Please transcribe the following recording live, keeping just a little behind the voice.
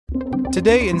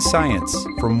Today in Science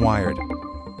from Wired.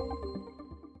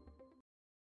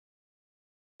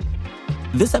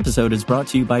 This episode is brought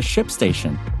to you by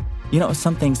ShipStation. You know,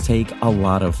 some things take a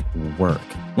lot of work,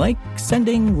 like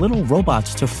sending little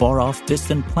robots to far-off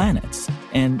distant planets.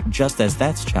 And just as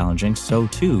that's challenging, so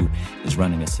too is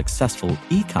running a successful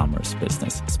e-commerce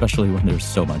business, especially when there's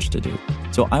so much to do.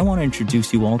 So I want to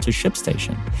introduce you all to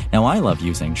ShipStation. Now, I love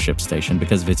using ShipStation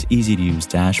because of its easy-to-use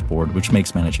dashboard, which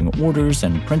makes managing orders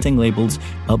and printing labels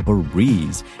a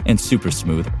breeze and super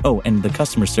smooth. Oh, and the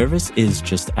customer service is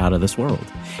just out of this world.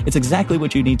 It's exactly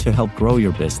what you need to help grow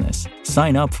your business.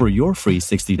 Sign up for your free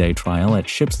 60-day trial at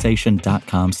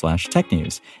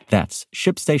shipstation.com/technews. That's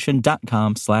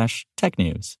shipstation.com/technews.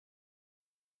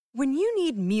 When you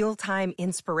need mealtime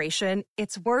inspiration,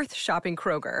 it's worth shopping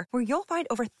Kroger, where you'll find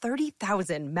over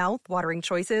 30,000 mouth-watering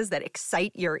choices that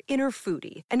excite your inner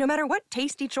foodie. And no matter what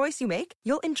tasty choice you make,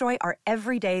 you'll enjoy our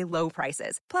everyday low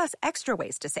prices, plus extra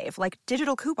ways to save, like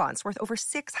digital coupons worth over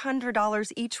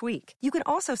 $600 each week. You can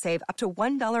also save up to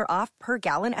 $1 off per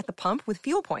gallon at the pump with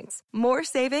fuel points. More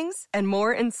savings and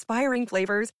more inspiring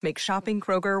flavors make shopping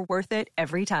Kroger worth it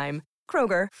every time.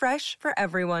 Kroger, fresh for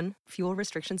everyone. Fuel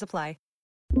restrictions apply.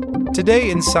 Today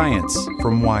in Science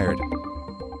from Wired.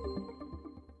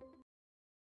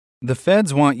 The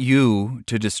feds want you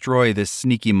to destroy this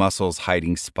sneaky mussel's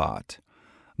hiding spot.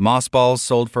 Mossballs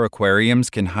sold for aquariums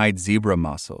can hide zebra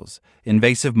mussels,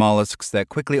 invasive mollusks that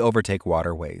quickly overtake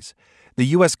waterways. The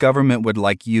U.S. government would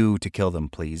like you to kill them,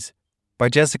 please. By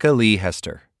Jessica Lee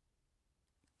Hester.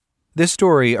 This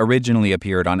story originally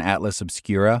appeared on Atlas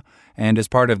Obscura and is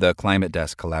part of the Climate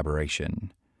Desk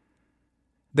collaboration.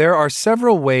 There are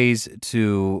several ways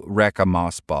to wreck a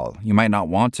mossball. You might not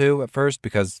want to at first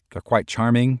because they're quite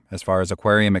charming as far as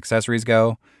aquarium accessories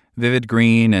go. Vivid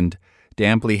green and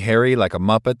damply hairy like a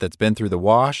Muppet that's been through the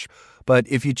wash. But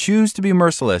if you choose to be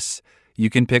merciless, you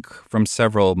can pick from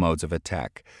several modes of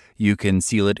attack. You can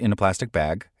seal it in a plastic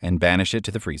bag and banish it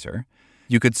to the freezer.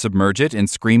 You could submerge it in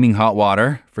screaming hot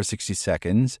water for 60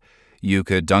 seconds. You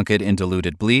could dunk it in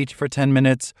diluted bleach for 10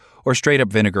 minutes or straight up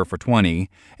vinegar for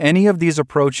 20. Any of these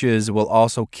approaches will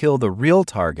also kill the real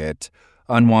target,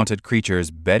 unwanted creatures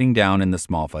bedding down in the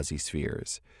small fuzzy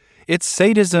spheres. It's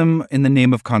sadism in the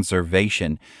name of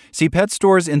conservation. See, pet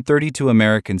stores in 32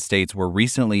 American states were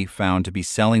recently found to be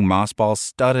selling mossballs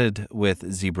studded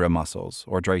with zebra mussels,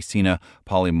 or Dreissena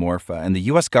polymorpha, and the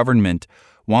U.S. government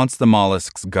wants the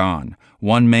mollusks gone,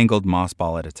 one mangled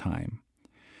mossball at a time.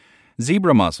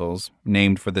 Zebra mussels,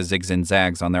 named for the zigs and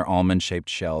zags on their almond-shaped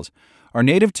shells, are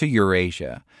native to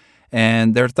Eurasia,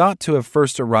 and they're thought to have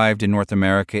first arrived in North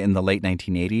America in the late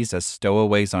 1980s as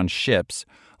stowaways on ships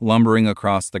lumbering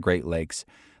across the Great Lakes.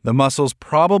 The mussels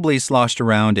probably sloshed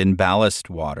around in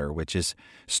ballast water, which is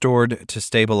stored to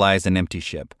stabilize an empty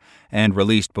ship, and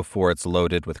released before it's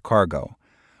loaded with cargo.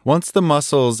 Once the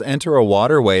mussels enter a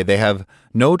waterway, they have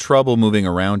no trouble moving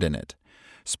around in it.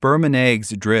 Sperm and eggs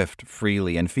drift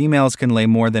freely, and females can lay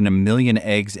more than 1 million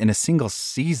eggs in a single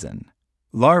season.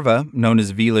 Larvae, known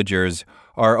as veligers,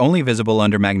 are only visible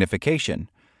under magnification.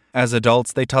 As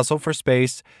adults, they tussle for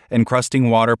space, encrusting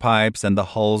water pipes and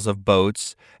the hulls of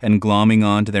boats and glomming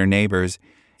onto their neighbors.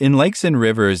 In lakes and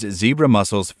rivers, zebra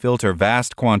mussels filter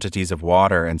vast quantities of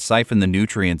water and siphon the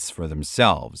nutrients for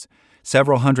themselves.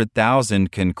 Several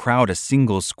 100,000 can crowd a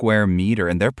single square meter,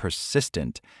 and they're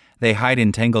persistent. They hide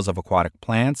in tangles of aquatic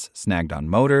plants, snagged on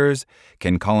motors,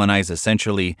 can colonize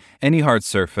essentially any hard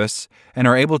surface, and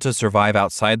are able to survive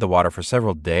outside the water for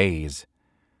several days.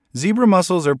 Zebra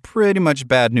mussels are pretty much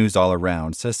bad news all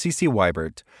around, says Cece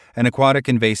Weibert, an aquatic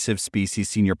invasive species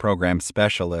senior program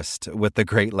specialist with the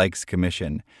Great Lakes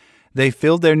Commission. They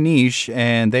filled their niche,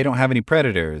 and they don't have any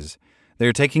predators.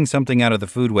 They're taking something out of the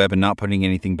food web and not putting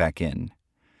anything back in.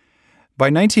 By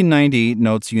 1990,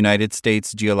 notes United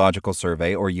States Geological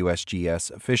Survey, or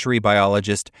USGS, fishery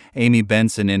biologist Amy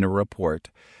Benson in a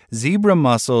report, zebra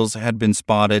mussels had been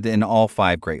spotted in all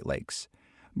 5 Great Lakes.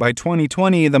 By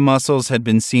 2020, the mussels had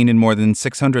been seen in more than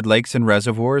 600 lakes and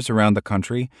reservoirs around the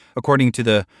country, according to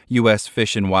the U.S.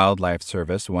 Fish and Wildlife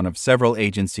Service, one of several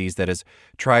agencies that has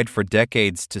tried for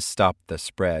decades to stop the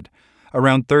spread.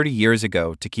 Around 30 years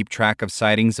ago, to keep track of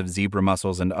sightings of zebra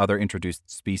mussels and other introduced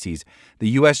species,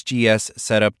 the USGS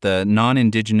set up the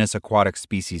Non-Indigenous Aquatic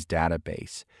Species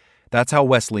Database. That's how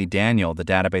Wesley Daniel, the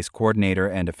database coordinator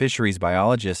and a fisheries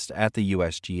biologist at the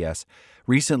USGS,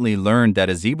 recently learned that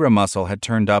a zebra mussel had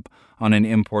turned up on an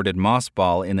imported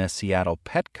mossball in a Seattle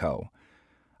Petco.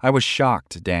 I was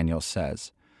shocked, Daniel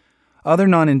says. Other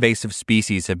non-invasive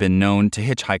species have been known to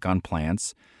hitchhike on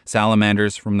plants.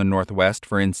 Salamanders from the Northwest,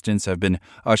 for instance, have been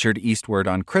ushered eastward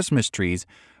on Christmas trees,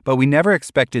 but we never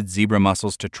expected zebra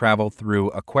mussels to travel through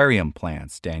aquarium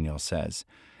plants, Daniel says.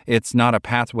 It's not a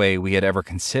pathway we had ever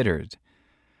considered.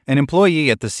 An employee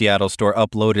at the Seattle store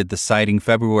uploaded the sighting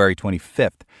February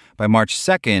 25th. By March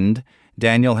 2nd,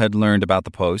 Daniel had learned about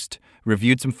the post,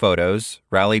 reviewed some photos,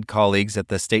 rallied colleagues at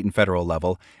the state and federal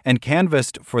level, and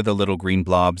canvassed for the little green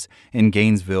blobs in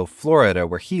Gainesville, Florida,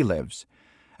 where he lives.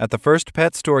 At the first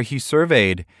pet store he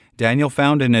surveyed, Daniel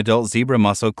found an adult zebra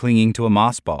mussel clinging to a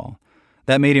moss ball.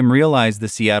 That made him realize the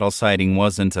Seattle sighting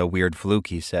wasn't a weird fluke,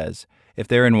 he says. If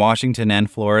they're in Washington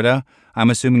and Florida, I'm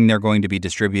assuming they're going to be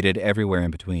distributed everywhere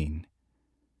in between.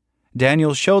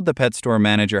 Daniel showed the pet store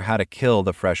manager how to kill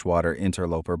the freshwater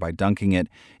interloper by dunking it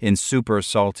in super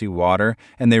salty water,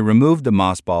 and they removed the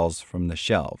moss balls from the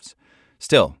shelves.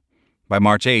 Still, by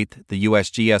March 8th, the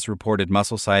USGS reported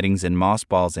mussel sightings in moss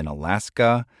balls in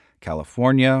Alaska,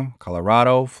 California,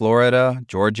 Colorado, Florida,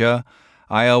 Georgia,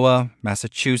 Iowa,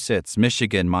 Massachusetts,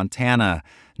 Michigan, Montana,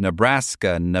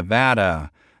 Nebraska, Nevada,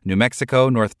 New Mexico,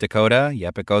 North Dakota,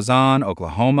 yep, it goes on,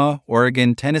 Oklahoma,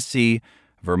 Oregon, Tennessee,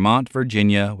 Vermont,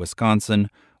 Virginia, Wisconsin,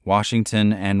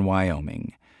 Washington, and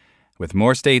Wyoming, with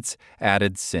more states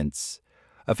added since.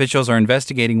 Officials are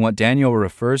investigating what Daniel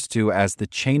refers to as the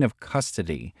chain of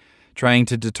custody, trying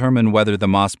to determine whether the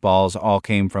moss balls all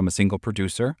came from a single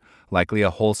producer, likely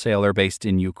a wholesaler based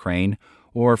in Ukraine,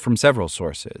 or from several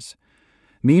sources.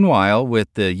 Meanwhile,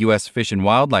 with the U.S. Fish and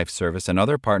Wildlife Service and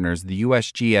other partners, the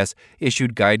USGS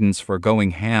issued guidance for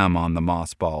going ham on the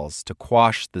moss balls to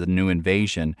quash the new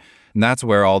invasion. And that's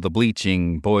where all the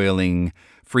bleaching, boiling,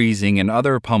 freezing, and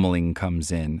other pummeling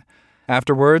comes in.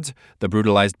 Afterwards, the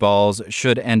brutalized balls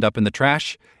should end up in the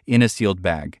trash in a sealed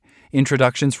bag.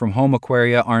 Introductions from home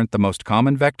aquaria aren't the most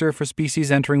common vector for species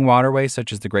entering waterways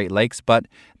such as the Great Lakes, but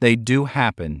they do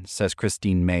happen, says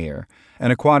Christine Mayer,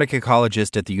 an aquatic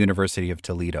ecologist at the University of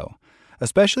Toledo.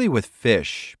 Especially with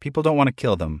fish, people don't want to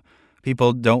kill them.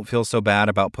 People don't feel so bad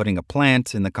about putting a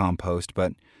plant in the compost,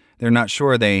 but they're not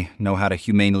sure they know how to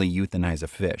humanely euthanize a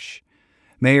fish.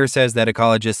 Mayer says that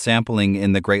ecologists sampling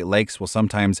in the Great Lakes will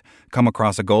sometimes come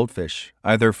across a goldfish,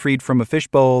 either freed from a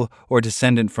fishbowl or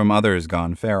descendant from others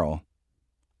gone feral.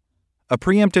 A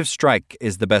preemptive strike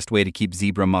is the best way to keep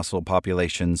zebra mussel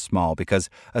populations small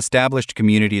because established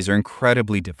communities are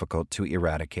incredibly difficult to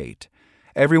eradicate.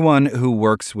 Everyone who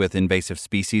works with invasive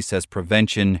species says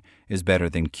prevention is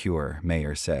better than cure,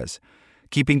 Mayer says.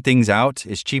 Keeping things out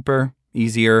is cheaper,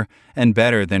 easier, and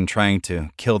better than trying to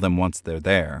kill them once they're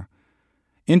there.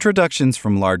 Introductions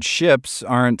from large ships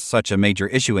aren't such a major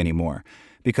issue anymore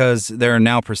because there are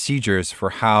now procedures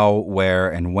for how, where,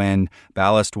 and when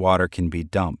ballast water can be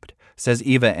dumped, says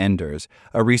Eva Enders,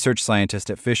 a research scientist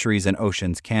at Fisheries and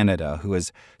Oceans Canada who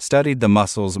has studied the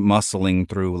mussels musseling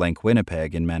through Lake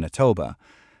Winnipeg in Manitoba.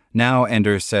 Now,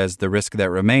 Enders says the risk that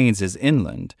remains is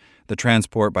inland, the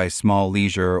transport by small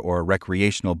leisure or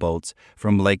recreational boats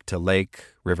from lake to lake,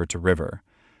 river to river.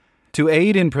 To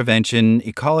aid in prevention,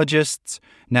 ecologists,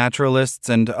 naturalists,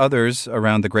 and others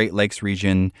around the Great Lakes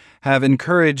region have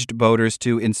encouraged boaters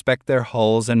to inspect their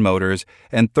hulls and motors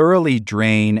and thoroughly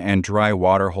drain and dry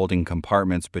water-holding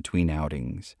compartments between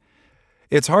outings.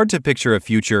 It's hard to picture a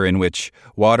future in which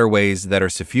waterways that are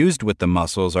suffused with the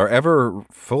mussels are ever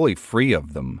fully free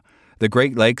of them. The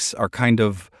Great Lakes are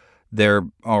they're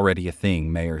already a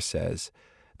thing, Mayer says.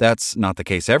 That's not the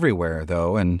case everywhere,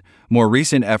 though, and more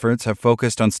recent efforts have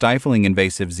focused on stifling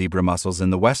invasive zebra mussels in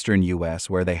the western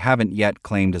U.S., where they haven't yet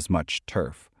claimed as much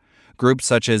turf. Groups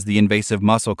such as the Invasive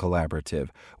Mussel Collaborative,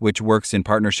 which works in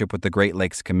partnership with the Great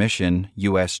Lakes Commission,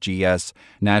 USGS,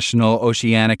 National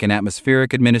Oceanic and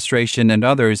Atmospheric Administration, and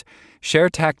others, share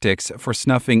tactics for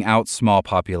snuffing out small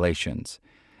populations.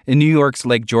 In New York's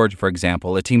Lake George, for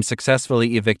example, a team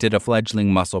successfully evicted a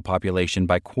fledgling mussel population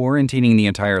by quarantining the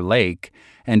entire lake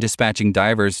and dispatching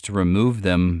divers to remove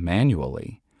them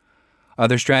manually.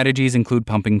 Other strategies include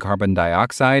pumping carbon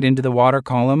dioxide into the water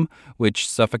column, which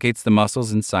suffocates the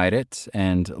mussels inside it,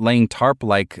 and laying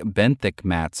tarp-like benthic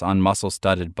mats on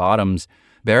mussel-studded bottoms,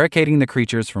 barricading the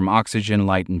creatures from oxygen,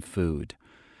 light, and food.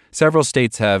 Several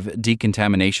states have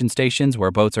decontamination stations where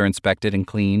boats are inspected and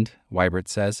cleaned, Weibert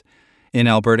says. In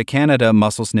Alberta, Canada,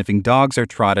 mussel-sniffing dogs are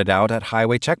trotted out at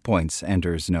highway checkpoints,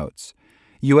 Enders notes.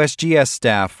 USGS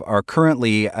staff are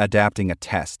currently adapting a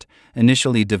test,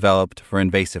 initially developed for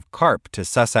invasive carp, to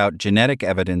suss out genetic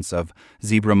evidence of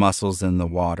zebra mussels in the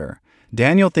water.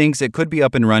 Daniel thinks it could be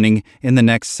up and running in the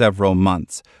next several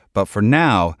months, but for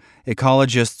now,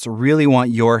 ecologists really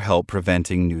want your help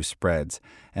preventing new spreads,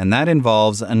 and that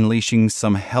involves unleashing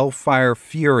some hellfire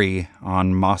fury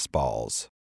on mossballs.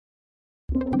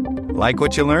 Like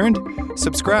what you learned?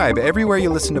 Subscribe everywhere you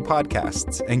listen to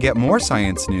podcasts and get more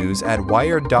science news at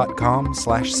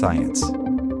wired.com/science.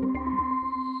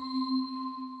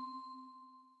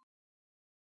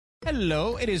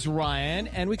 Hello, it is Ryan,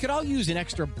 and we could all use an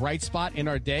extra bright spot in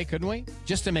our day, couldn't we?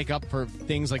 Just to make up for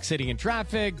things like sitting in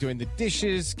traffic, doing the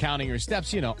dishes, counting your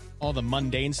steps, all the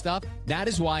mundane stuff. That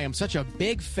is why I'm such a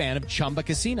big fan of Chumba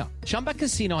Casino. Chumba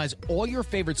Casino has all your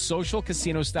favorite social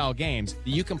casino-style games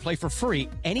that you can play for free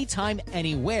anytime,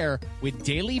 anywhere with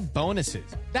daily bonuses.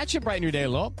 That should brighten your day a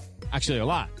little. Actually, a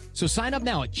lot. So sign up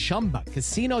now at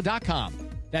ChumbaCasino.com.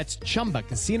 That's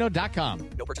ChumbaCasino.com.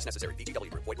 No purchase necessary.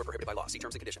 VGW Group. Void where prohibited by law. See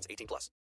terms and conditions. 18+.